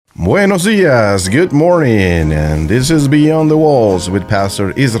Buenos dias, good morning, and this is Beyond the Walls with Pastor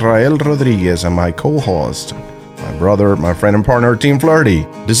Israel Rodriguez and my co-host, my brother, my friend and partner, Tim Flaherty.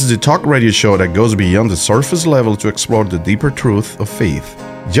 This is a talk radio show that goes beyond the surface level to explore the deeper truth of faith.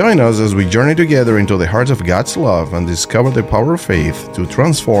 Join us as we journey together into the heart of God's love and discover the power of faith to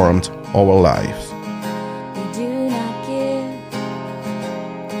transform our lives.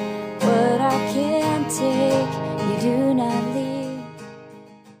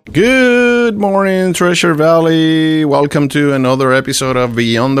 Good morning, Treasure Valley. Welcome to another episode of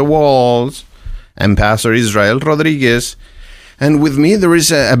Beyond the Walls. I'm Pastor Israel Rodriguez, and with me there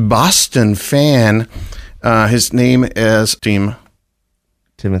is a Boston fan. His name is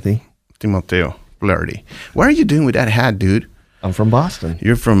Timoteo Flaherty. What are you doing with that hat, dude? I'm from Boston.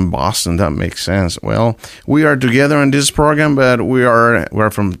 You're from Boston. That makes sense. Well, we are together on this program, but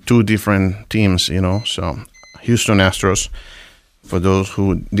we're from two different teams, so Houston Astros, for those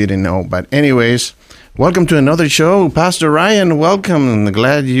who didn't know. But anyways, welcome to another show. Pastor Ryan, welcome.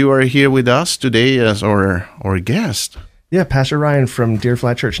 Glad you are here with us today as our guest. Yeah, Pastor Ryan from Deer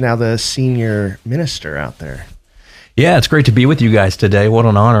Flat Church, now the senior minister out there. Yeah, it's great to be with you guys today. What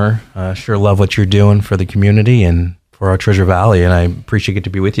an honor. Sure love what you're doing for the community and for our Treasure Valley, and I appreciate getting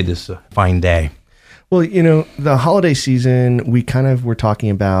to be with you this fine day. Well, the holiday season, we kind of were talking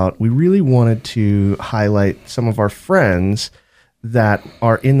about, we really wanted to highlight some of our friends that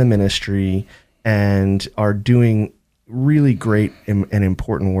are in the ministry and are doing really great and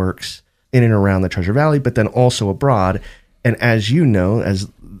important works in and around the Treasure Valley, but then also abroad. And as as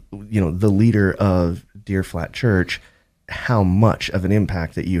the leader of Deer Flat Church, how much of an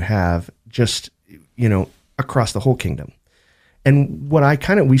impact that you have just, across the whole kingdom. And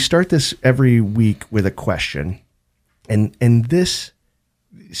we start this every week with a question, and this,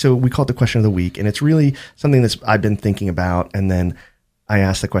 so we call it the question of the week, and it's really something I've been thinking about, and then I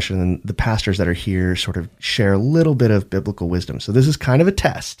ask the question, and the pastors that are here sort of share a little bit of biblical wisdom. So this is kind of a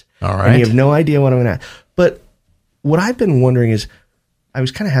test. All right. And you have no idea what I'm going to ask. But what I've been wondering is, I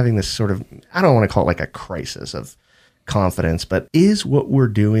was kind of having this sort of, I don't want to call it like a crisis of confidence, but is what we're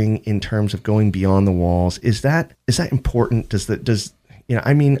doing in terms of going beyond the walls, is that important?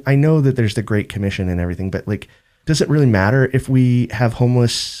 I know that there's the Great Commission and everything, but does it really matter if we have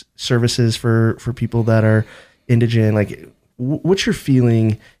homeless services for people that are indigent? What's your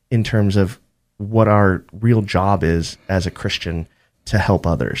feeling in terms of what our real job is as a Christian to help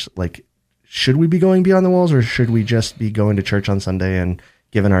others? Should we be going beyond the walls, or should we just be going to church on Sunday and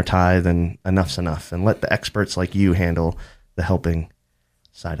giving our tithe and enough's enough, and let the experts like you handle the helping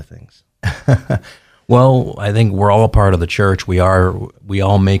side of things? Well, I think we're all a part of the church. We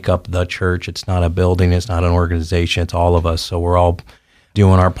all make up the church. It's not a building. It's not an organization. It's all of us. So we're all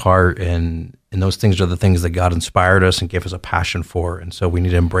doing our part, and those things are the things that God inspired us and gave us a passion for. And so we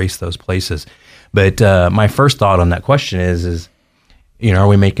need to embrace those places. But my first thought on that question is, are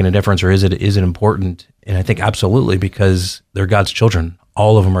we making a difference, or is it important? And I think absolutely, because they're God's children.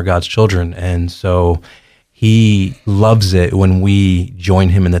 All of them are God's children. And so he loves it when we join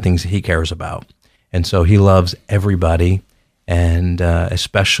him in the things that he cares about. And so he loves everybody, and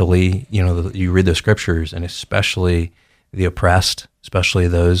especially, you read the scriptures, and especially the oppressed, especially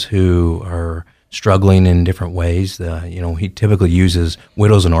those who are struggling in different ways. He typically uses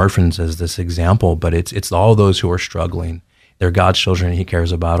widows and orphans as this example, but it's all those who are struggling. They're God's children, and he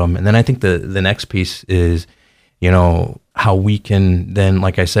cares about them. And then I think the next piece is, how we can then,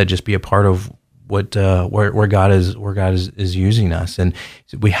 like I said, just be a part of what where God is using us. And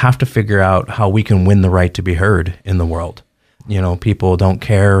we have to figure out how we can win the right to be heard in the world. People don't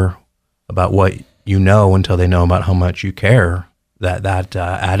care about what until they know about how much you care. That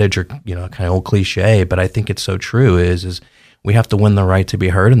adage, or kind of old cliche, but I think it's so true, is we have to win the right to be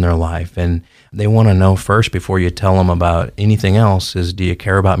heard in their life. And they want to know first, before you tell them about anything else, is, do you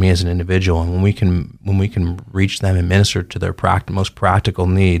care about me as an individual? And when we can reach them and minister to their most practical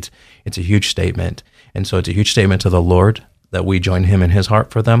needs, it's a huge statement. And so it's a huge statement to the Lord that we join him in his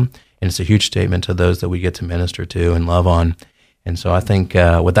heart for them. And it's a huge statement to those that we get to minister to and love on. And so I think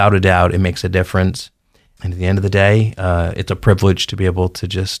without a doubt, it makes a difference. And at the end of the day, it's a privilege to be able to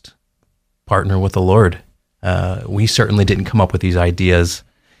just partner with the Lord. We certainly didn't come up with these ideas.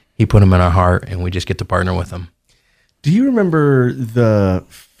 He put them in our heart, and we just get to partner with him. Do you remember the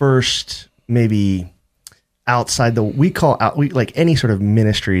first, maybe outside like any sort of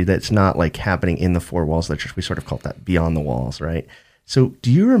ministry that's not happening in the four walls of the church, we sort of call that beyond the walls, right? So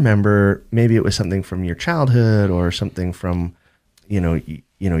do you remember, maybe it was something from your childhood or something from, you're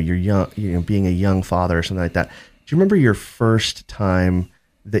young, being a young father or something like that. Do you remember your first time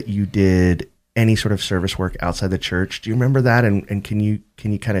that you did any sort of service work outside the church. Do you remember that? And can you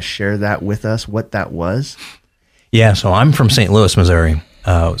kind of share that with us, what that was? Yeah, so I'm from St. Louis, Missouri.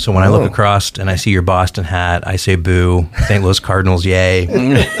 So when I look across and I see your Boston hat, I say boo. St. Louis Cardinals, yay. All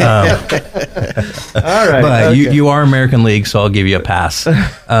right. But okay. you are American League, so I'll give you a pass.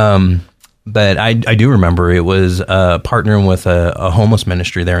 But I do remember it was partnering with a homeless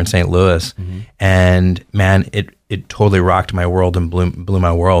ministry there in St. Louis. Mm-hmm. And man, it totally rocked my world and blew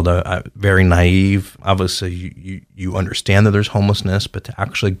my world. Very naive. Obviously, you understand that there's homelessness, but to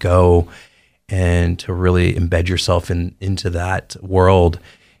actually go and to really embed yourself into that world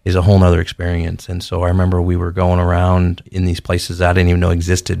is a whole nother experience. And so I remember we were going around in these places that I didn't even know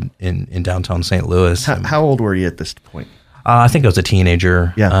existed in downtown St. Louis. How old were you at this point? I think I was a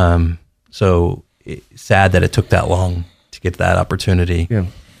teenager. Yeah. So sad that it took that long to get that opportunity. Yeah.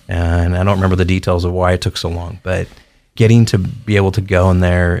 And I don't remember the details of why it took so long, but getting to be able to go in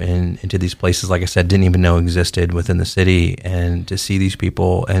there and into these places, like I said, didn't even know existed within the city, and to see these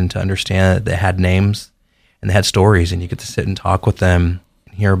people and to understand that they had names and they had stories, and you get to sit and talk with them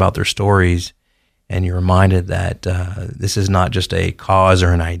and hear about their stories, and you're reminded that this is not just a cause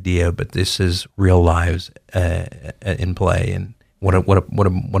or an idea, but this is real lives in play. And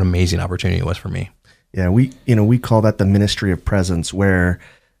what amazing opportunity it was for me. Yeah, we call that the ministry of presence, where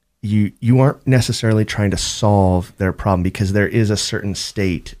you aren't necessarily trying to solve their problem, because there is a certain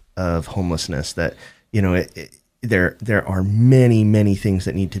state of homelessness that, there are many things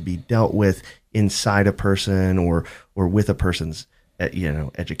that need to be dealt with inside a person or with a person's,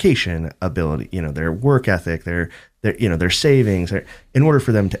 education ability, their work ethic, their savings, in order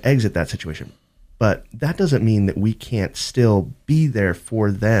for them to exit that situation. But that doesn't mean that we can't still be there for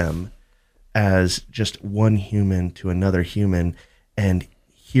them as just one human to another human, and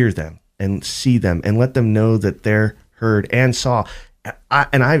hear them and see them and let them know that they're heard and saw.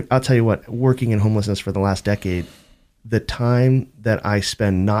 I'll tell you what, working in homelessness for the last decade, the time that I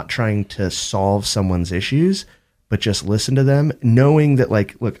spend not trying to solve someone's issues, but just listen to them, knowing that,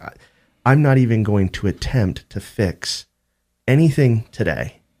 look, I'm not even going to attempt to fix anything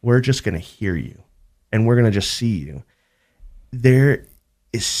today. We're just going to hear you, and we're going to just see you. There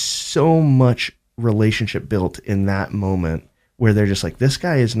is so much relationship built in that moment, where they're just like, this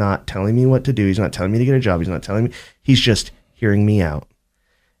guy is not telling me what to do. He's not telling me to get a job. He's not telling me. He's just hearing me out.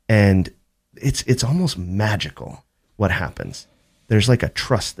 And it's almost magical what happens. There's like a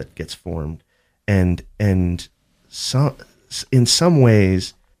trust that gets formed. And so, in some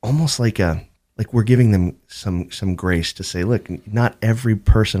ways, almost like we're giving them some grace to say, look, not every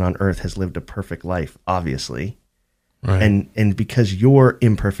person on earth has lived a perfect life, obviously. Right. And because your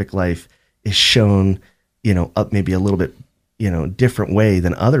imperfect life is shown, up maybe a little bit, different way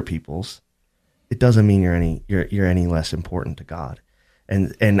than other people's, it doesn't mean you're any less important to God.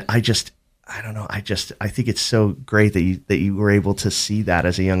 And I don't know. I think it's so great that you were able to see that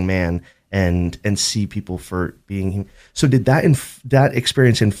as a young man and see people for being. So did that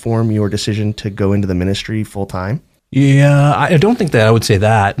experience inform your decision to go into the ministry full time? Yeah, I don't think that I would say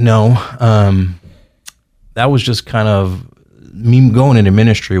that. No, that was just kind of me going into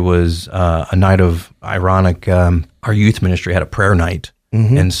ministry was a night of ironic. Our youth ministry had a prayer night.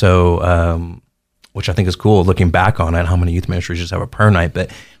 Mm-hmm. And so, which I think is cool looking back on it, how many youth ministries just have a prayer night. But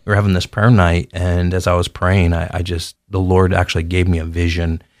we were having this prayer night, and as I was praying, the Lord actually gave me a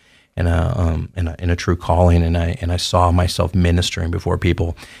vision and a true calling, and I saw myself ministering before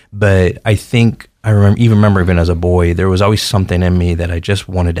people. But I think I remember even as a boy, there was always something in me that I just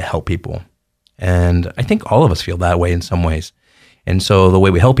wanted to help people. And I think all of us feel that way in some ways. And so the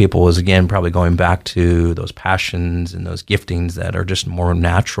way we help people is, again, probably going back to those passions and those giftings that are just more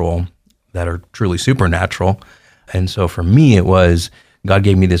natural, that are truly supernatural. And so for me, it was God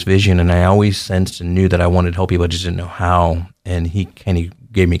gave me this vision, and I always sensed and knew that I wanted to help people. I just didn't know how. And He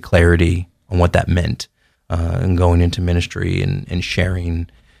gave me clarity on what that meant, and going into ministry and sharing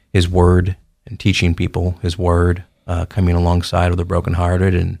His word and teaching people His word, coming alongside of the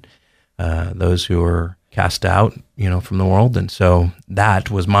brokenhearted and those who are cast out, from the world. And so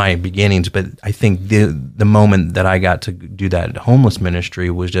that was my beginnings. But I think the moment that I got to do that homeless ministry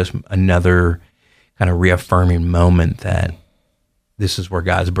was just another kind of reaffirming moment that this is where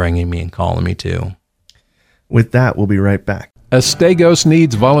God's bringing me and calling me to. With that, we'll be right back. Astegos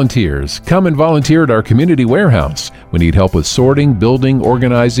needs volunteers. Come and volunteer at our community warehouse. We need help with sorting, building,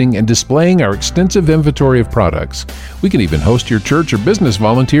 organizing, and displaying our extensive inventory of products. We can even host your church or business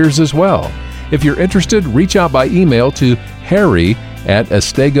volunteers as well. If you're interested, reach out by email to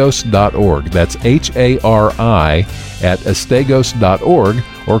harry@astegos.org. That's HARI@astegos.org,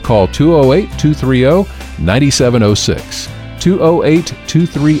 or call 208-230-9706.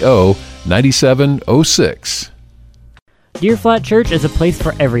 208-230-9706. 9706. Deer Flat Church is a place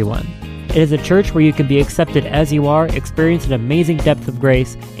for everyone. It is a church where you can be accepted as you are, experience an amazing depth of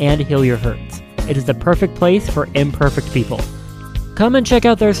grace, and heal your hurts. It is the perfect place for imperfect people. Come and check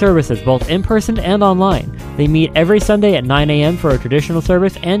out their services, both in person and online. They meet every Sunday at 9 a.m. for a traditional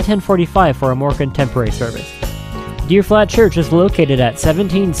service and 10:45 for a more contemporary service. Deer Flat Church is located at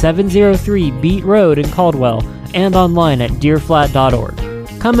 17703 Beat Road in Caldwell and online at deerflat.org.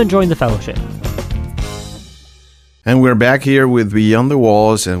 Come and join the fellowship. And we're back here with Beyond the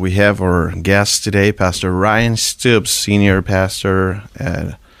Walls, and we have our guest today, Pastor Ryan Stoopes, Senior Pastor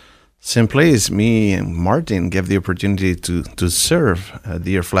at St. Place. Me and Martin gave the opportunity to serve at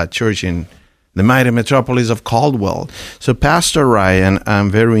Deer Flat Church in the mighty metropolis of Caldwell. So, Pastor Ryan, I'm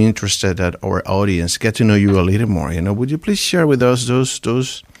very interested that our audience get to know you a little more. Would you please share with us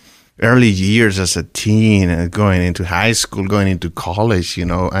those early years as a teen, going into high school, going into college,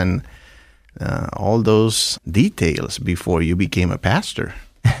 and all those details before you became a pastor?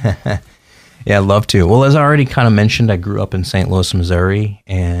 Yeah, I'd love to. Well, as I already kind of mentioned, I grew up in St. Louis, Missouri,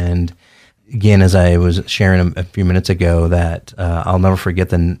 and again, as I was sharing a few minutes ago, that I'll never forget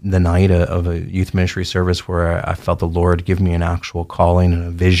the night of a youth ministry service where I felt the Lord give me an actual calling and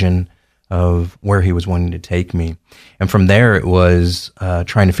a vision of where He was wanting to take me. And from there, it was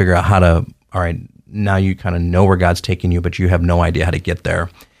trying to figure out how to, all right, now you kind of know where God's taking you, but you have no idea how to get there.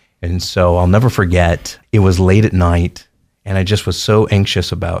 And so I'll never forget, it was late at night, and I just was so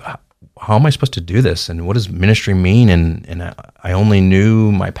anxious about how am I supposed to do this, and what does ministry mean? And I only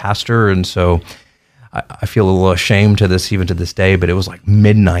knew my pastor, and so I feel a little ashamed even to this day, but it was like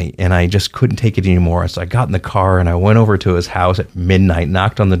midnight, and I just couldn't take it anymore. So I got in the car, and I went over to his house at midnight,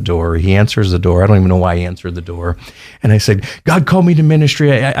 knocked on the door. He answers the door. I don't even know why he answered the door. And I said, God called me to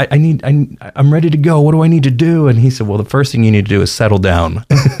ministry. I'm ready to go. What do I need to do? And he said, well, the first thing you need to do is settle down.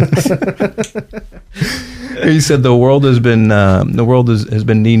 He said the world has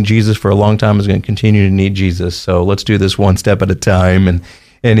been needing Jesus for a long time. Is going to continue to need Jesus. So let's do this one step at a time.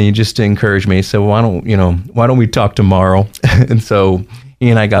 And he just encouraged me. He said, why don't we talk tomorrow? And so he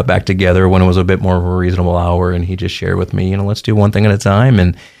and I got back together when it was a bit more of a reasonable hour, and he just shared with me, let's do one thing at a time,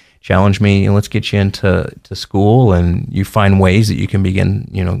 and challenged me, let's get you into school, and you find ways that you can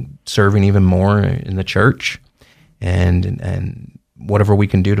begin, serving even more in the church, and whatever we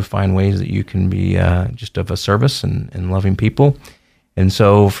can do to find ways that you can be just of a service and loving people. And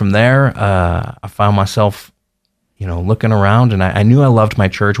so from there, I found myself, looking around, and I knew I loved my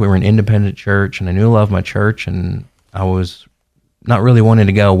church. We were an independent church, and I knew I loved my church, and I was not really wanting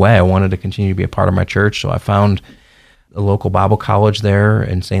to go away. I wanted to continue to be a part of my church. So I found a local Bible college there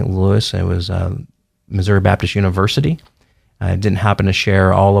in St. Louis. It was Missouri Baptist University. I didn't happen to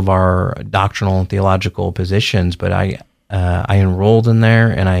share all of our doctrinal and theological positions, but I enrolled in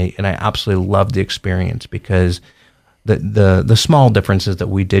there, and I absolutely loved the experience, because the small differences that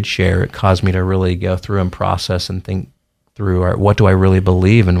we did share, it caused me to really go through and process and think through, what do I really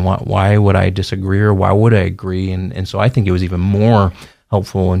believe, and why would I disagree, or why would I agree? And so I think it was even more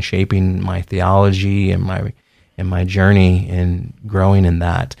helpful in shaping my theology and my journey and growing in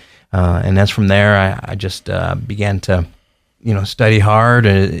that. And as from there, I just began to study hard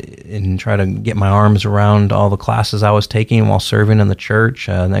and try to get my arms around all the classes I was taking while serving in the church.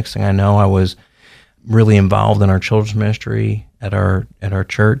 Next thing I know, I was really involved in our children's ministry at our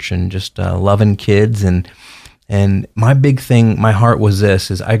church, and just loving kids. And my big thing, my heart was this,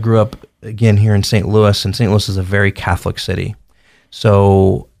 is I grew up, again, here in St. Louis, and St. Louis is a very Catholic city.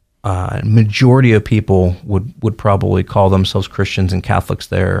 So majority of people would probably call themselves Christians and Catholics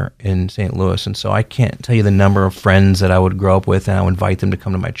there in St. Louis. And so I can't tell you the number of friends that I would grow up with, and I would invite them to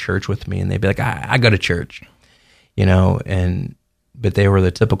come to my church with me, and they'd be like, I go to church, but they were the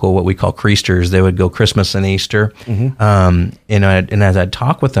typical, what we call Creasters. They would go Christmas and Easter. Mm-hmm. And as I'd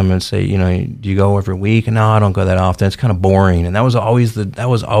talk with them and say, do you go every week? And no, I don't go that often. It's kind of boring. And that was always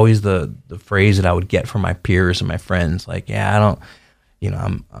the phrase that I would get from my peers and my friends. Like, yeah, I don't,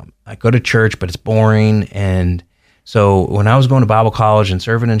 I go to church, but it's boring. And so when I was going to Bible college and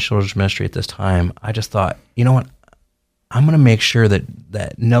serving in children's ministry at this time, I just thought, you know what? I'm going to make sure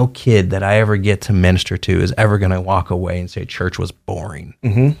that no kid that I ever get to minister to is ever going to walk away and say church was boring.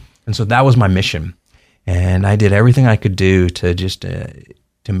 Mm-hmm. And so that was my mission. And I did everything I could do to just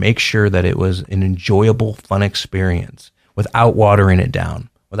to make sure that it was an enjoyable, fun experience without watering it down,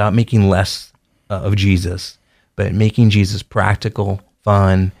 without making less of Jesus, but making Jesus practical,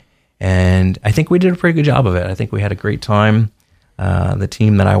 fun. And I think we did a pretty good job of it. I think we had a great time. The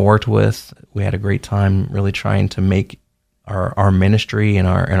team that I worked with, we had a great time really trying to make our ministry and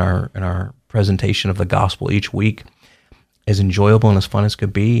our presentation of the gospel each week as enjoyable and as fun as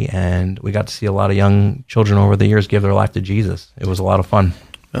could be. And we got to see a lot of young children over the years give their life to Jesus. It was a lot of fun.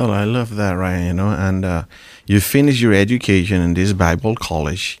 Well, I love that, Ryan, and you finished your education in this Bible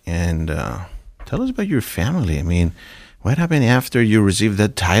college, and tell us about your family. I mean, what happened after you received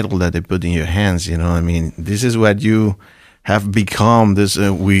that title that they put in your hands? I mean, this is what you have become. This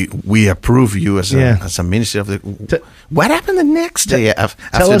we approve you as a minister of the. What happened the next day after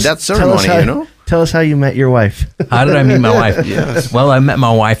that ceremony? Tell us how you met your wife. How did I meet my wife? Yes. Well, I met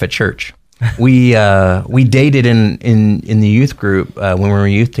my wife at church. We dated in the youth group when we were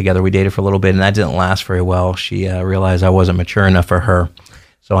in youth together. We dated for a little bit, and that didn't last very well. She realized I wasn't mature enough for her,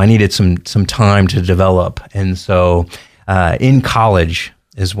 so I needed some time to develop. And so in college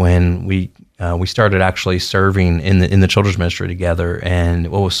is when we started actually serving in the children's ministry together. And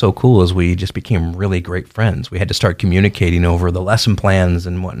what was so cool is we just became really great friends. We had to start communicating over the lesson plans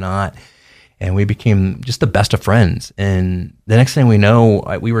and whatnot. And we became just the best of friends. And the next thing we know,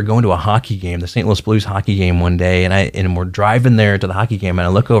 we were going to a hockey game, the St. Louis Blues hockey game one day. And we're driving there to the hockey game. And I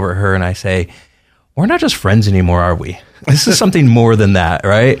look over at her and I say, we're not just friends anymore, are we? This is something more than that,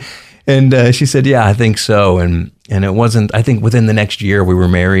 right? And she said, yeah, I think so. And it wasn't, I think within the next year we were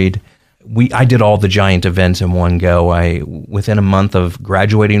married. I did all the giant events in one go. Within a month of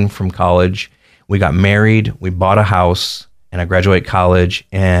graduating from college, we got married, we bought a house, and I graduated college,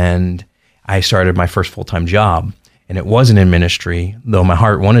 and I started my first full-time job, and it wasn't in ministry, though my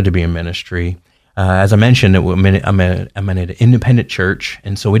heart wanted to be in ministry. As I mentioned, I'm in an independent church,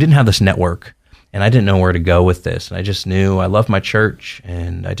 and so we didn't have this network, and I didn't know where to go with this. And I just knew I loved my church,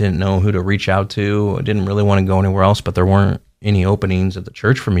 and I didn't know who to reach out to. I didn't really want to go anywhere else, but there weren't any openings at the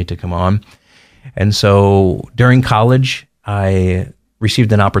church for me to come on. And so during college, I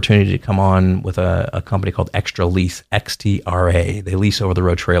received an opportunity to come on with a company called Extra Lease, XTRA. They lease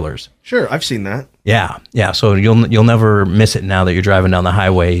over-the-road trailers. Sure, I've seen that. Yeah. So you'll never miss it now that you're driving down the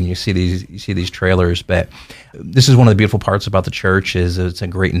highway and you see these trailers. But this is one of the beautiful parts about the church is it's a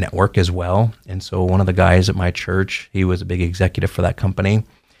great network as well. And so one of the guys at my church, he was a big executive for that company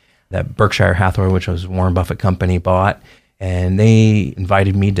that Berkshire Hathaway, which was Warren Buffett company, bought. And they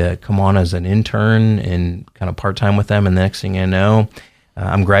invited me to come on as an intern and kind of part-time with them. And the next thing I know,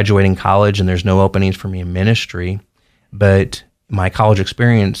 I'm graduating college and there's no openings for me in ministry. But my college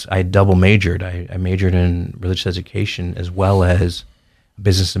experience, I double majored. I majored in religious education as well as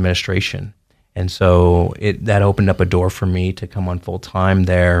business administration. And so that opened up a door for me to come on full-time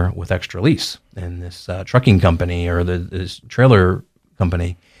there with Extra Lease and this trucking company or this trailer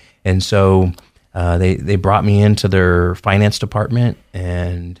company. And so they brought me into their finance department,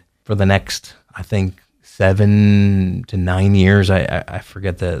 and for the next, I think, 7 to 9 years, I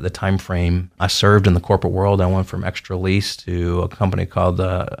forget the time frame, I served in the corporate world. I went from Extra Lease to a company called,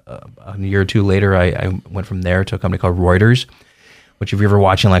 a year or two later, I went from there to a company called Reuters, which if you're ever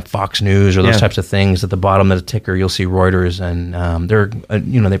watching like Fox News or those types of things, at the bottom of the ticker, you'll see Reuters,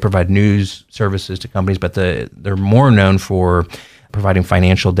 and they provide news services to companies, but they're more known for providing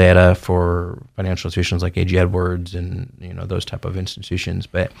financial data for financial institutions like A.G. Edwards and those type of institutions.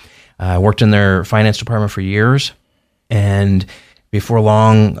 But I worked in their finance department for years, and before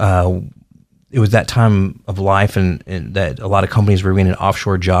long, it was that time of life and that a lot of companies were bringing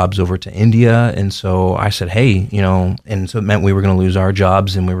offshore jobs over to India, and so I said, hey, and so it meant we were going to lose our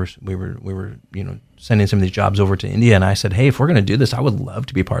jobs, and we were sending some of these jobs over to India, and I said, hey, if we're going to do this, I would love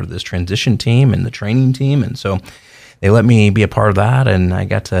to be part of this transition team and the training team, and so they let me be a part of that, and I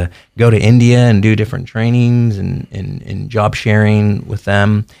got to go to India and do different trainings and job sharing with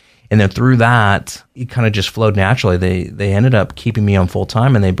them. And then through that, it kind of just flowed naturally. They ended up keeping me on full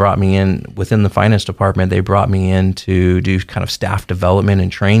time, and they brought me in within the finance department. They brought me in to do kind of staff development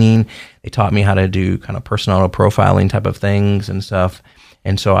and training. They taught me how to do kind of personnel profiling type of things and stuff.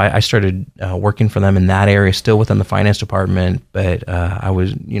 And so I started working for them in that area, still within the finance department. But I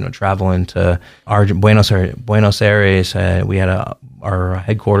was, traveling to Buenos Aires. We had our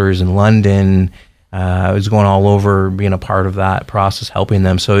headquarters in London. I was going all over, being a part of that process, helping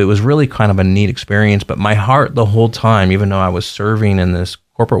them. So it was really kind of a neat experience. But my heart the whole time, even though I was serving in this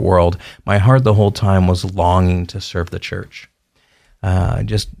corporate world, my heart the whole time was longing to serve the church. I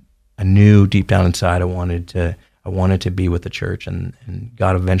knew deep down inside I wanted to be with the church, and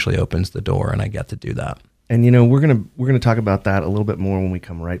God eventually opens the door, and I get to do that. And we're gonna talk about that a little bit more when we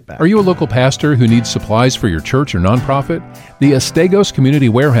come right back. Are you a local pastor who needs supplies for your church or nonprofit? The Estegos Community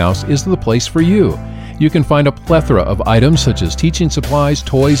Warehouse is the place for you. You can find a plethora of items such as teaching supplies,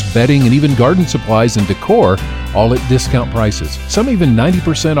 toys, bedding, and even garden supplies and decor, all at discount prices, some even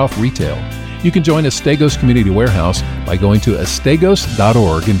 90% off retail. You can join Estegos Community Warehouse by going to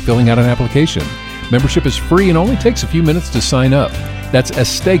estegos.org and filling out an application. Membership is free and only takes a few minutes to sign up. That's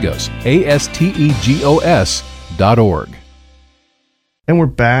Astegos, ASTEGOS.org. And we're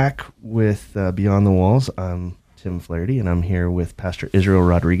back with Beyond the Walls. I'm Tim Flaherty, and I'm here with Pastor Israel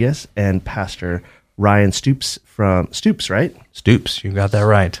Rodriguez and Pastor Ryan Stoopes from Stoopes, right? Stoopes, you got that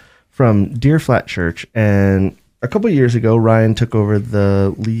right. From Deer Flat Church. And a couple of years ago, Ryan took over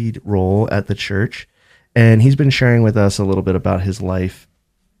the lead role at the church, and he's been sharing with us a little bit about his life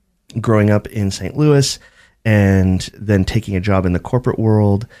growing up in St. Louis and then taking a job in the corporate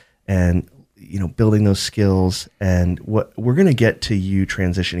world and building those skills. And what we're going to get to you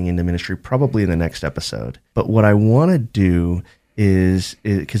transitioning into ministry probably in the next episode. But what I want to do is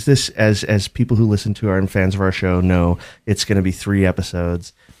because this, as people who listen to our and fans of our show know, it's going to be 3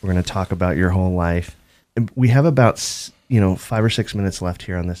 episodes. We're going to talk about your whole life. And we have about 5 or 6 minutes left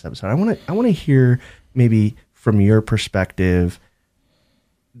here on this episode. I want to hear maybe from your perspective,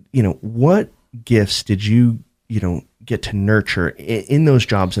 what gifts did you get to nurture in those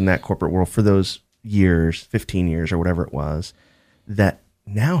jobs in that corporate world for those years, 15 years or whatever it was, that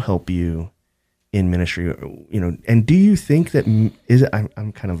now help you in ministry, and do you think that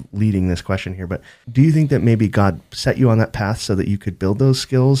I'm kind of leading this question here, but do you think that maybe God set you on that path so that you could build those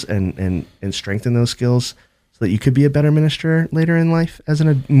skills and strengthen those skills so that you could be a better minister later in life as an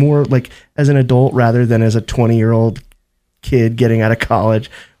adult rather than as a 20-year-old kid getting out of college,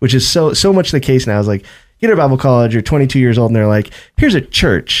 which is so much the case now. Is like, get out of Bible college, you're 22 years old, and they're like, here's a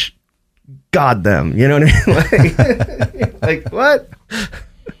church, God them, you know what I mean? Like what?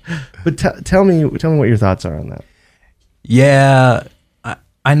 But tell me what your thoughts are on that. Yeah,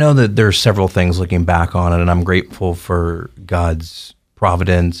 I know that there's several things looking back on it, and I'm grateful for God's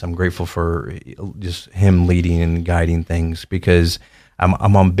providence. I'm grateful for just Him leading and guiding things, because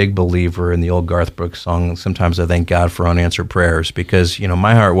I'm a big believer in the old Garth Brooks song, Sometimes I Thank God for Unanswered Prayers, because,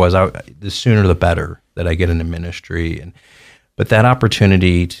 my heart was, the sooner the better that I get into ministry. But that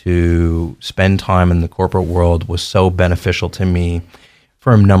opportunity to spend time in the corporate world was so beneficial to me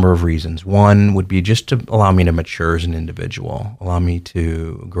for a number of reasons. One would be just to allow me to mature as an individual, allow me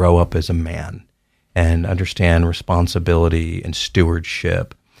to grow up as a man and understand responsibility and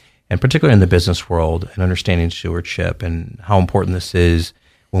stewardship, and particularly in the business world, and understanding stewardship and how important this is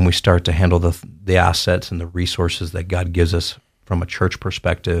when we start to handle the assets and the resources that God gives us from a church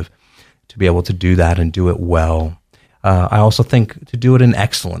perspective, to be able to do that and do it well. I also think to do it in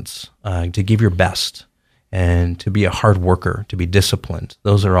excellence, to give your best, and to be a hard worker, to be disciplined.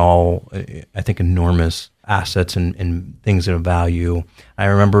 Those are all, I think, enormous assets and things of value. I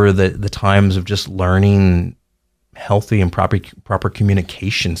remember the times of just learning healthy and proper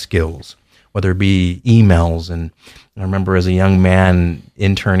communication skills, whether it be emails. And I remember as a young man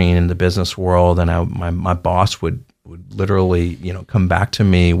interning in the business world, and my boss would literally, come back to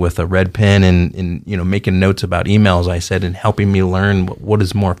me with a red pen and making notes about emails I said, and helping me learn what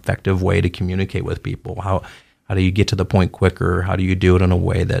is a more effective way to communicate with people. How do you get to the point quicker? How do you do it in a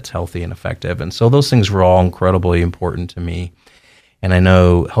way that's healthy and effective? And so those things were all incredibly important to me, and I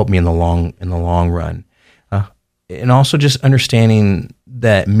know helped me in the long run. And also just understanding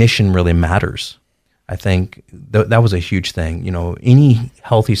that mission really matters. I think that was a huge thing. Any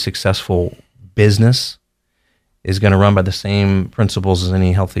healthy, successful business is going to run by the same principles as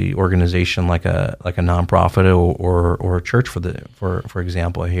any healthy organization, like a nonprofit or a church, for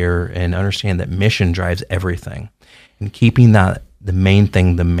example here, and understand that mission drives everything, and keeping that the main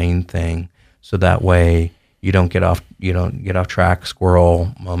thing, so that way you don't get off track,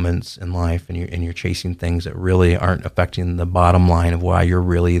 squirrel moments in life, and you're chasing things that really aren't affecting the bottom line of why you're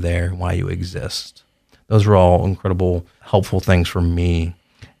really there, why you exist. Those are all incredible, helpful things for me.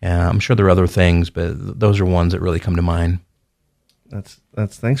 I'm sure there are other things, but those are ones that really come to mind. That's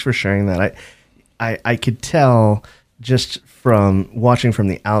thanks for sharing that. I could tell just from watching from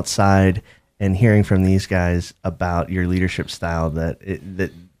the outside and hearing from these guys about your leadership style that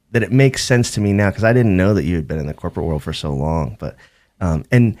it makes sense to me now, because I didn't know that you had been in the corporate world for so long. But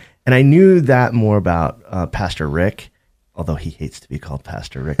and I knew that more about Pastor Rick, although he hates to be called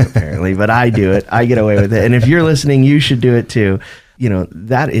Pastor Rick apparently, but I do it. I get away with it. And if you're listening, you should do it too.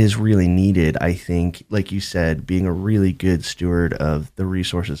 That is really needed, I think, like you said, being a really good steward of the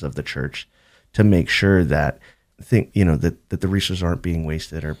resources of the church to make sure that that the resources aren't being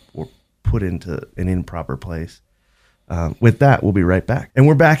wasted or put into an improper place. With that, we'll be right back. And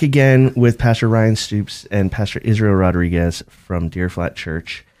we're back again with Pastor Ryan Stoopes and Pastor Israel Rodriguez from Deer Flat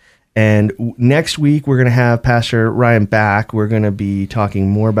Church. And next week, we're going to have Pastor Ryan back. We're going to be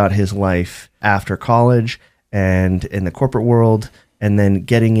talking more about his life after college and in the corporate world, and then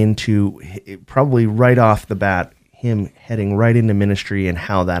getting into, probably right off the bat, him heading right into ministry and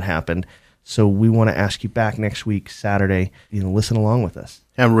how that happened. So we want to ask you back next week, Saturday, listen along with us.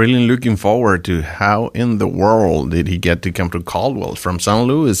 I'm really looking forward to how in the world did he get to come to Caldwell from St.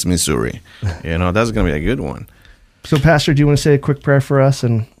 Louis, Missouri. That's going to be a good one. So, Pastor, do you want to say a quick prayer for us?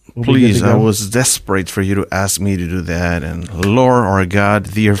 And please, I was desperate for you to ask me to do that. And Lord, our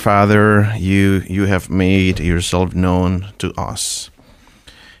God, dear Father, you have made yourself known to us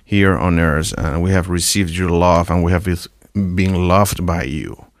here on earth, and we have received your love, and we have been loved by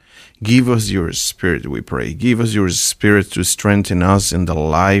you. Give us your Spirit, we pray. Give us your Spirit to strengthen us in the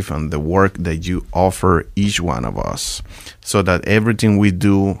life and the work that you offer each one of us, so that everything we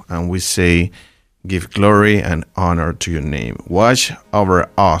do and we say give glory and honor to your name. Watch over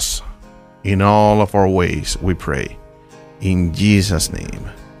us in all of our ways, we pray. In Jesus' name,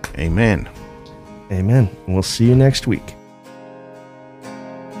 amen. Amen. We'll see you next week.